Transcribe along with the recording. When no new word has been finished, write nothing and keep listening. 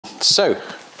So,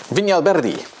 Viña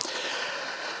Alberdi.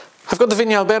 I've got the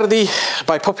Viña Alberdi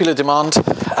by popular demand,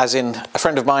 as in a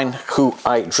friend of mine who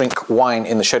I drink wine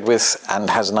in the shed with and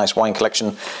has a nice wine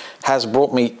collection, has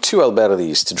brought me 2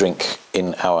 Alberdis to drink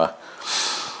in our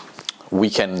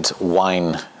weekend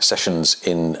wine sessions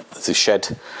in the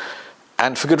shed.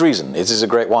 And for good reason. It is a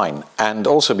great wine. And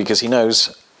also because he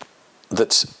knows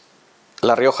that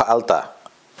La Rioja Alta,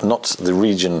 not the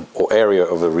region or area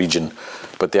of a region,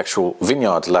 but the actual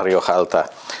vineyard La Rioja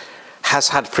Alta, has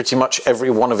had pretty much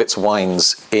every one of its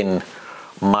wines in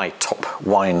my top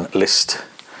wine list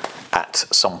at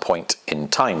some point in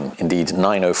time. Indeed,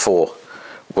 904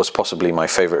 was possibly my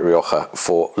favorite Rioja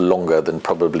for longer than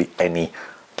probably any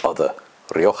other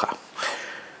Rioja.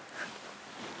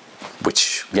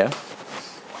 Which, yeah,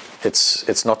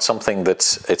 it's not something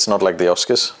that, it's not like the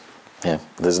Oscars. Yeah,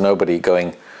 there's nobody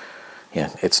going, yeah,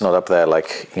 it's not up there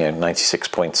like, 96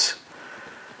 points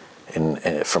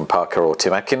from Parker or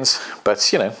Tim Atkins, but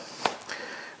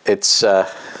it's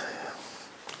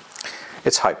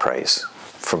high praise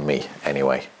from me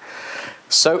anyway.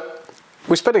 So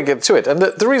we better get to it, and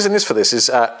the reason is for this is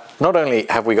not only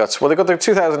have we got, well, they got the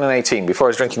 2018 before I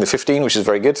was drinking the 15, which is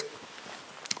very good.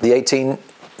 The 18,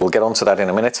 we'll get onto that in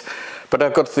a minute. But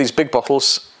I've got these big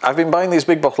bottles. I've been buying these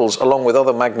big bottles along with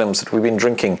other Magnums that we've been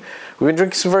drinking. We've been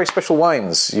drinking some very special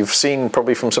wines. You've seen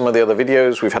probably from some of the other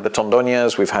videos. We've had the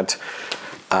Tondoñas. We've had,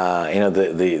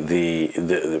 the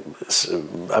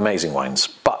amazing wines.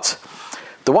 But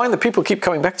the wine that people keep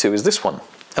coming back to is this one.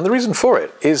 And the reason for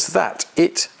it is that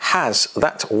it has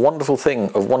that wonderful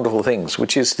thing of wonderful things,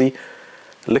 which is the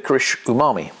licorice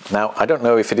umami. Now, I don't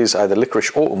know if it is either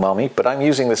licorice or umami, but I'm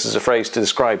using this as a phrase to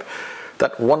describe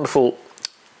that wonderful,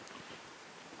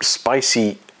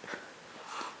 spicy,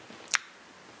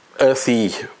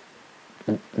 earthy,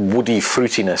 woody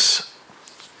fruitiness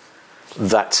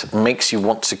that makes you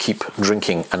want to keep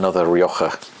drinking another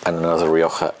Rioja and another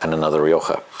Rioja and another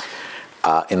Rioja.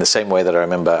 In the same way that I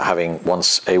remember having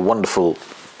once a wonderful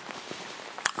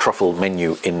truffle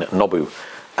menu in Nobu,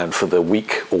 and for the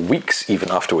week or weeks even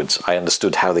afterwards, I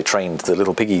understood how they trained the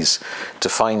little piggies to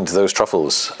find those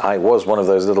truffles. I was one of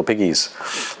those little piggies.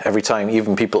 Every time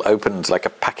even people opened like a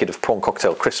packet of prawn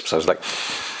cocktail crisps, I was like,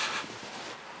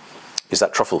 is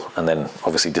that truffle? And then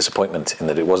obviously disappointment in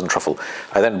that it wasn't truffle.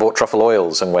 I then bought truffle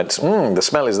oils and went, the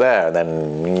smell is there. And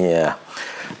then, yeah.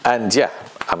 And yeah,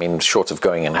 I mean, short of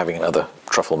going and having another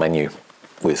truffle menu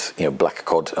with, black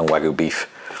cod and Wagyu beef.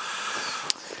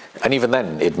 And even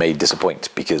then, it may disappoint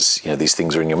because, these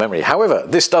things are in your memory. However,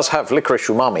 this does have licorice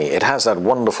umami. It has that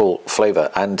wonderful flavor.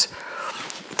 And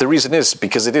the reason is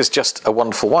because it is just a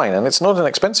wonderful wine. And it's not an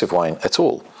expensive wine at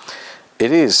all.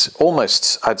 It is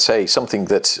almost, I'd say, something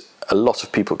that a lot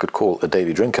of people could call a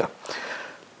daily drinker.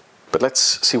 But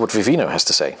let's see what Vivino has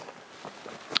to say.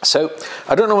 So,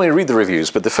 I don't normally read the reviews,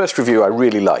 but the first review I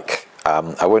really like.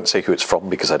 I won't say who it's from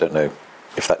because I don't know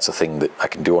if that's a thing that I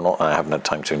can do or not, and I haven't had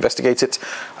time to investigate it.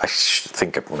 I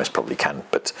think I most probably can,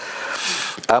 but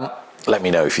let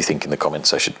me know if you think in the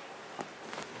comments I should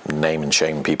name and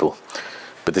shame people.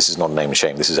 But this is not a name and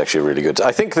shame, this is actually really good.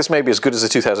 I think this may be as good as the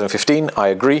 2015, I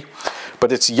agree,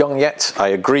 but it's young yet, I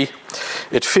agree.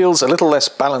 It feels a little less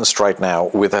balanced right now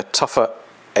with a tougher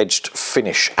edged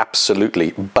finish,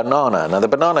 absolutely. Banana, now the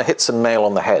banana hits a nail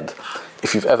on the head.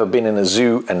 If you've ever been in a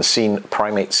zoo and seen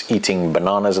primates eating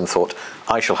bananas and thought,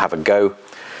 I shall have a go,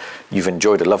 you've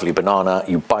enjoyed a lovely banana,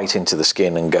 you bite into the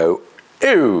skin and go,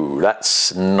 ew,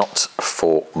 that's not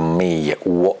for me.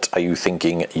 What are you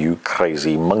thinking, you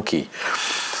crazy monkey?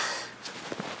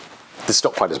 It's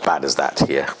not quite as bad as that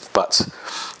here, but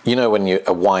when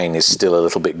a wine is still a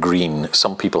little bit green,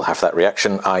 some people have that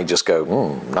reaction. I just go,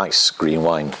 nice green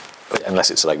wine.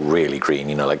 Unless it's like really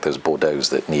green, like those Bordeaux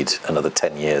that need another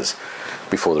 10 years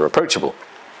before they're approachable.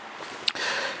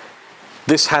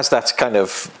 This has that kind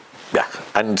of, yeah,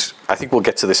 and I think we'll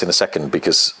get to this in a second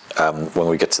because when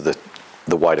we get to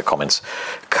the wider comments.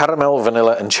 Caramel,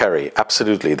 vanilla, and cherry,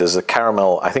 absolutely. There's a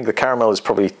caramel. I think the caramel is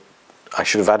probably, I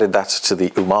should have added that to the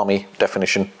umami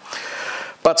definition.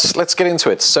 But let's get into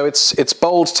it. So it's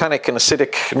bold, tannic, and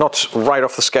acidic, not right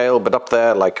off the scale, but up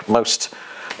there like most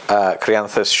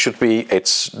Crianthus should be.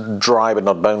 It's dry but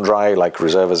not bone dry, like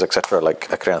Reservas, etc.,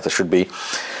 like a Crianthus should be.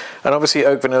 And obviously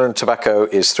oak, vanilla, and tobacco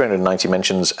is 390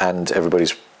 mentions, and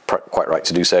everybody's quite right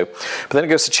to do so. But then it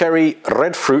goes to cherry,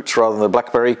 red fruit rather than the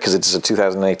blackberry, because it's a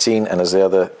 2018, and as the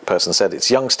other person said, it's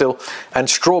young still. And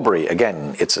strawberry,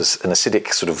 again, it's an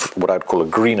acidic sort of what I'd call a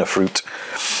greener fruit,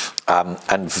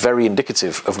 and very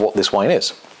indicative of what this wine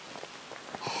is.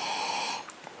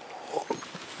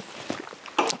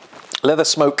 Leather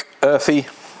smoke, earthy.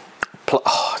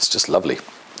 Oh, it's just lovely.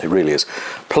 It really is.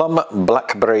 Plum,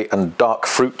 blackberry, and dark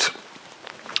fruit.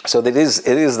 So it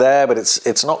is there, but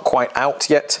it's not quite out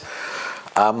yet.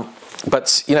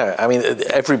 But you know, I mean,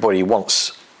 everybody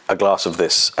wants a glass of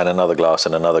this and another glass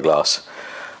and another glass.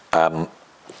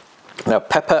 Now,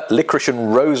 pepper, licorice,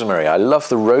 and rosemary. I love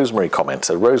the rosemary comment.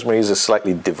 So rosemary is a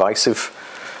slightly divisive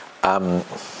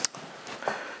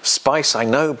spice, I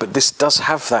know, but this does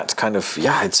have that kind of,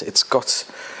 yeah, it's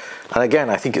got, and again,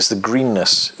 I think it's the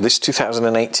greenness. This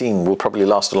 2018 will probably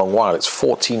last a long while. It's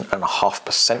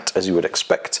 14.5%, as you would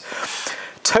expect.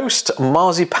 Toast,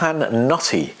 marzipan,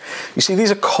 nutty. You see,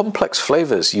 these are complex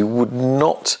flavors you would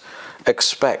not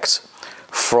expect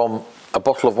from a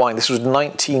bottle of wine. This was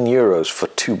 19 euros for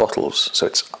 2 bottles, so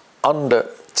it's under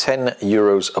 10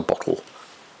 euros a bottle,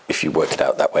 if you work it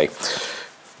out that way.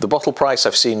 The bottle price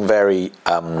I've seen vary,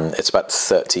 it's about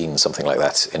 13, something like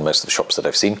that, in most of the shops that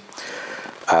I've seen.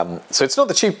 So it's not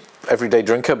the cheap everyday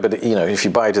drinker, but you know, if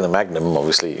you buy it in the Magnum,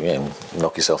 obviously, you know,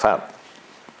 knock yourself out.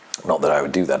 Not that I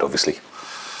would do that, obviously.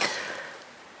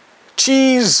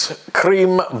 Cheese,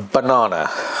 cream, banana.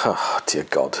 Oh, dear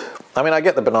God. I mean, I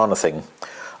get the banana thing.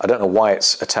 I don't know why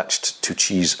it's attached to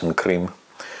cheese and cream.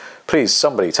 Please,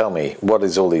 somebody tell me, what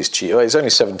is all these cheese? Oh, it's only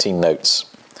 17 notes.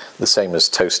 The same as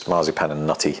toast, marzipan, and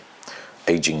nutty.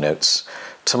 Aging notes.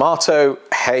 Tomato,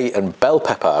 hay, and bell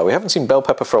pepper. We haven't seen bell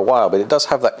pepper for a while, but it does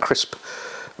have that crisp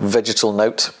vegetal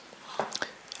note.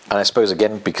 And I suppose,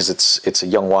 again, because it's a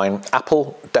young wine.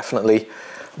 Apple, definitely.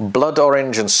 Blood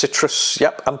orange and citrus,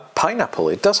 yep, and pineapple.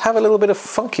 It does have a little bit of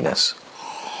funkiness.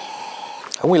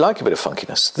 And we like a bit of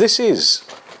funkiness. This is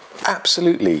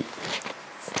absolutely,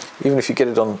 even if you get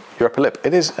it on your upper lip,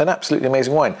 it is an absolutely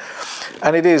amazing wine.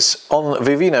 And it is, on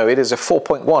Vivino, it is a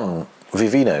 4.1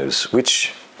 Vivinos,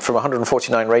 which, from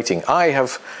 149 rating, I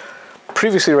have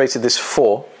previously rated this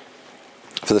 4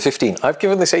 for the 15. I've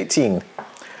given this 18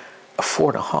 a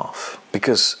 4.5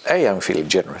 because A, I'm feeling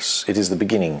generous. It is the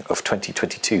beginning of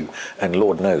 2022 and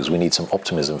Lord knows we need some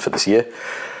optimism for this year.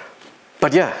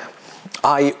 But yeah,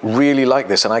 I really like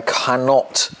this, and I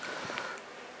cannot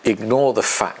ignore the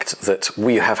fact that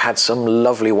we have had some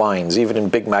lovely wines, even in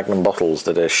big Magnum bottles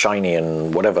that are shiny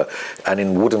and whatever, and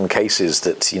in wooden cases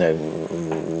that, you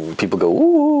know, people go,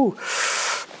 ooh,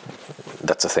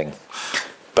 that's a thing.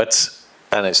 But,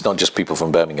 and it's not just people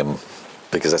from Birmingham,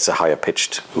 because that's a higher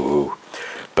pitched ooh.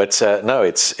 But no,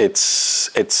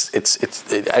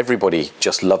 everybody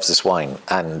just loves this wine,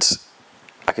 and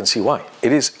I can see why.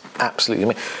 It is absolutely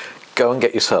amazing. Go and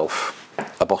get yourself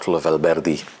a bottle of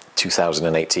Alberdi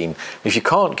 2018. If you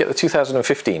can't, get the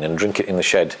 2015 and drink it in the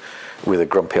shed with a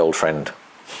grumpy old friend.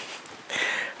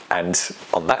 And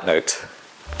on that note,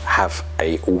 have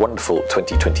a wonderful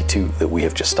 2022 that we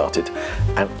have just started,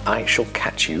 and I shall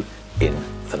catch you in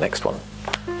the next one.